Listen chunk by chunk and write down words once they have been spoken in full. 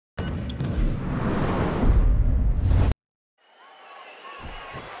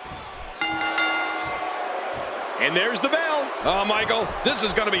And there's the bell. Oh, Michael, this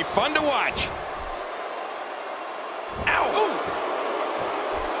is going to be fun to watch. Ow!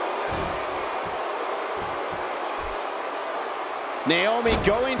 Ooh. Naomi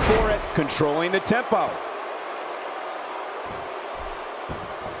going for it, controlling the tempo.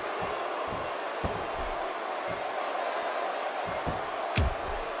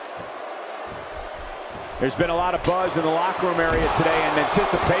 There's been a lot of buzz in the locker room area today in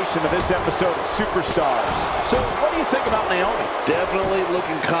anticipation of this episode of Superstars. So what do you think about Naomi? Definitely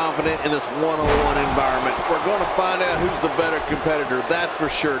looking confident in this one-on-one environment. We're going to find out who's the better competitor, that's for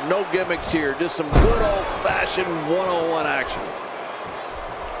sure. No gimmicks here, just some good old-fashioned one-on-one action.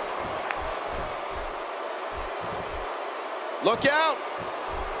 Look out!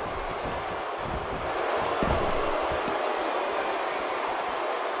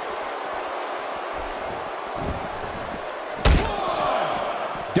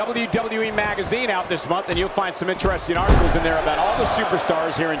 WWE Magazine out this month, and you'll find some interesting articles in there about all the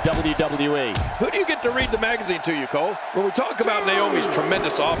superstars here in WWE. Who do you get to read the magazine to you, Cole? When we talk about Naomi's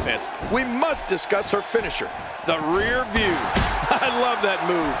tremendous offense, we must discuss her finisher, the rear view. I love that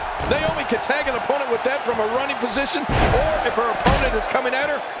move. Naomi can tag an opponent with that from a running position, or if her opponent is coming at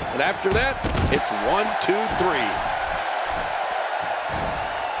her, and after that, it's 1, 2, 3.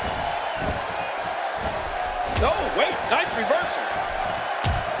 Oh, wait, nice reversal.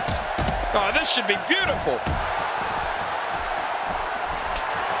 Oh, this should be beautiful.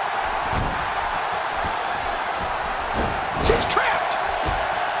 She's trapped.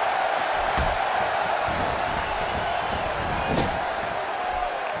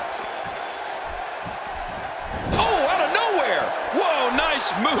 Oh, out of nowhere. Whoa,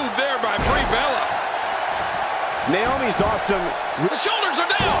 nice move there by Brie Bella. Naomi's awesome. The shoulders are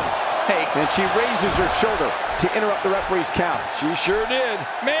down. Hey, and she raises her shoulder to interrupt the referee's count. She sure did.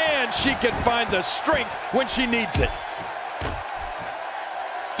 Man, she can find the strength when she needs it.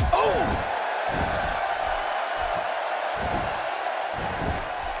 Oh!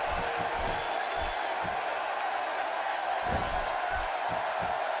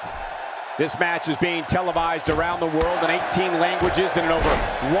 This match is being televised around the world in 18 languages and in over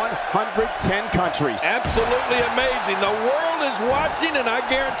 110 countries. Absolutely amazing. The world is watching, and I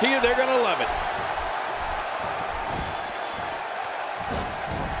guarantee you they're going to love it.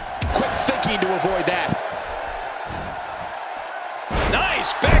 Quick thinking to avoid that.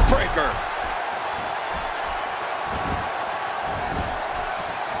 Nice backbreaker.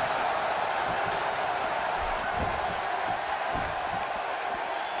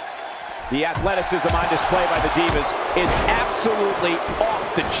 The athleticism on display by the Divas is absolutely off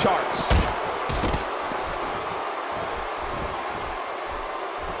the charts.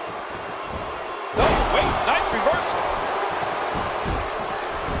 Oh, wait, nice reversal.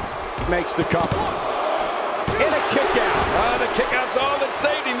 Makes the cover. And a kick out. The kick out's all that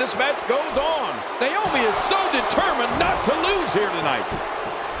saved him. This match goes on. Naomi is so determined not to lose here tonight.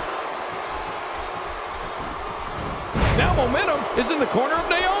 Now momentum is in the corner of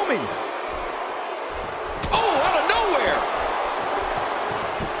Naomi. Oh, out of nowhere.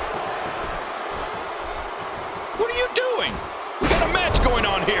 What are you doing? We got a match going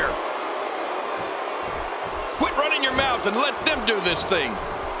on here. Quit running your mouth and let them do this thing.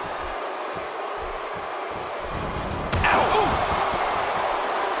 Ow!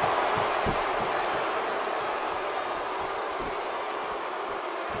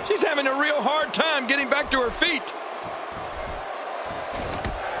 Ooh. She's having a real hard time getting back to her feet.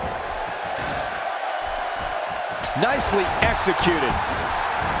 Nicely executed.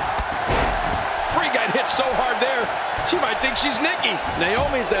 Brie got hit so hard there, she might think she's Nikki.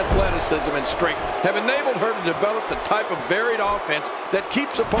 Naomi's athleticism and strength have enabled her to develop the type of varied offense that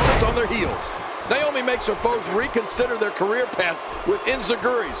keeps opponents on their heels. Naomi makes her foes reconsider their career path with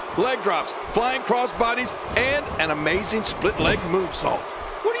enziguris, leg drops, flying crossbodies, and an amazing split-leg moonsault.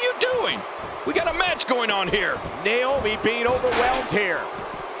 What are you doing? We got a match going on here. Naomi being overwhelmed here.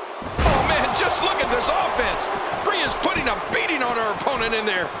 Oh, man, just look at this offense. Brie is putting a beating on her opponent in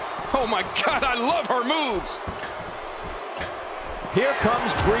there. Oh, my God, I love her moves. Here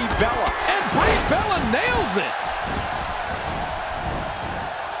comes Brie Bella. And Brie Bella nails it.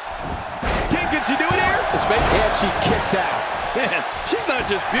 Can she do it here? And she kicks out. Man, she's not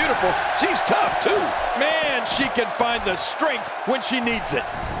just beautiful, she's tough, too. Man, she can find the strength when she needs it.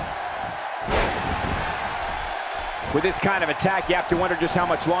 With this kind of attack, you have to wonder just how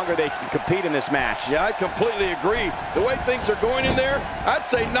much longer they can compete in this match. Yeah, I completely agree. The way things are going in there, I'd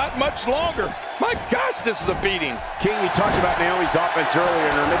say not much longer. My gosh, this is a beating. King, you talked about Naomi's offense earlier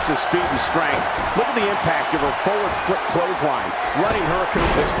and her mix of speed and strength. Look at the impact of her forward flip clothesline. Running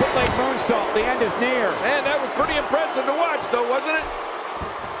hurricane. The split leg moonsault. The end is near. Man, that was pretty impressive to watch, though, wasn't it?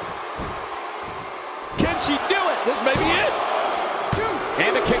 Can she do it? This may be it.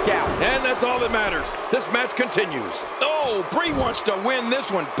 And a kick out. And that's all that matters. This match continues. Oh, Brie wants to win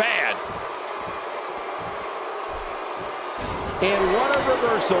this one bad. And what a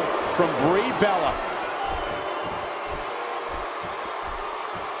reversal from Brie Bella.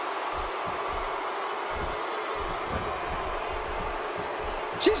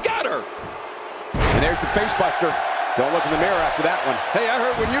 She's got her. And there's the face buster. Don't look in the mirror after that one. Hey, I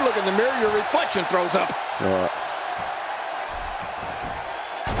heard when you look in the mirror, your reflection throws up.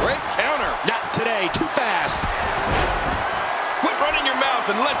 Great counter. Not today, too fast. Quit running your mouth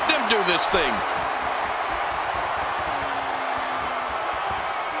and let them do this thing.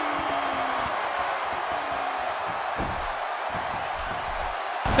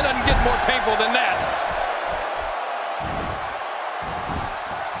 It doesn't get more painful than that.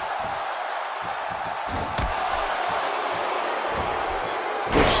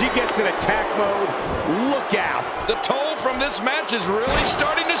 When she gets in attack mode, look out. The toll from this match is really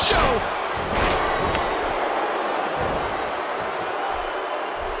starting to show.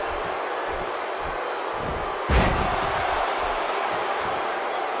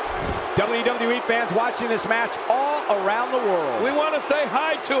 WWE fans watching this match all around the world. We want to say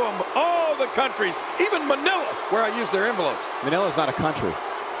hi to them, all the countries, even Manila, where I use their envelopes. Manila's not a country.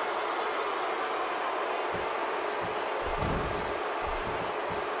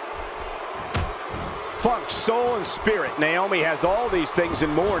 Funk, soul, and spirit. Naomi has all these things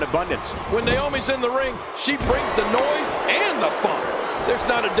and more in abundance. When Naomi's in the ring, she brings the noise and the funk. There's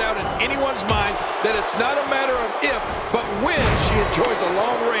not a doubt in anyone's mind that it's not a matter of if, but when she enjoys a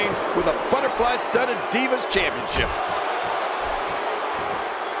long reign with a butterfly-studded Divas Championship.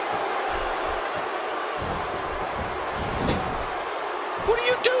 What are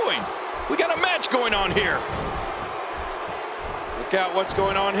you doing? We got a match going on here. Look out what's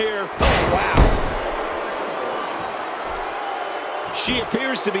going on here. Oh, wow. She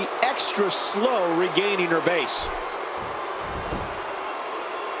appears to be extra slow regaining her base.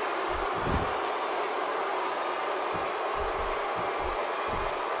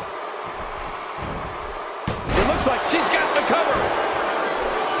 It looks like she's got the cover.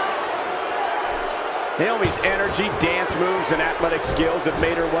 Naomi's energy, dance moves, and athletic skills have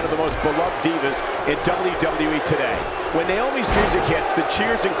made her one of the most beloved divas in WWE today. When Naomi's music hits, the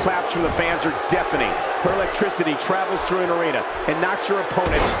cheers and claps from the fans are deafening. Her electricity travels through an arena and knocks her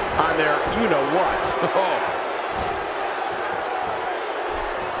opponents on their you-know-what. Oh.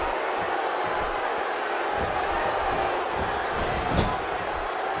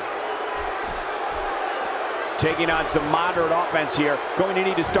 Taking on some moderate offense here. Going to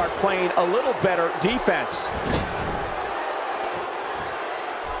need to start playing a little better defense.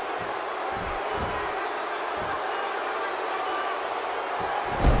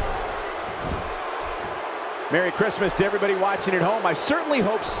 Merry Christmas to everybody watching at home. I certainly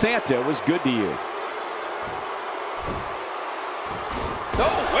hope Santa was good to you.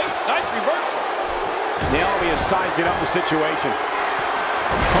 Oh, wait, nice reversal. Naomi is sizing up the situation.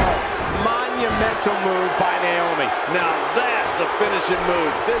 Oh, monumental move by Naomi. Now that's a finishing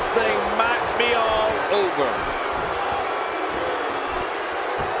move. This thing might be all over.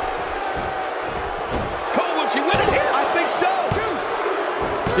 Cole, will she win it here? I think so.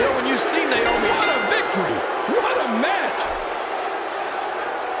 You know, when you see Naomi, what a victory. What a match.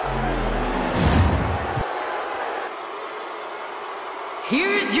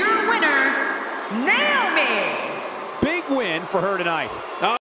 Here's your winner, Naomi. Big win for her tonight.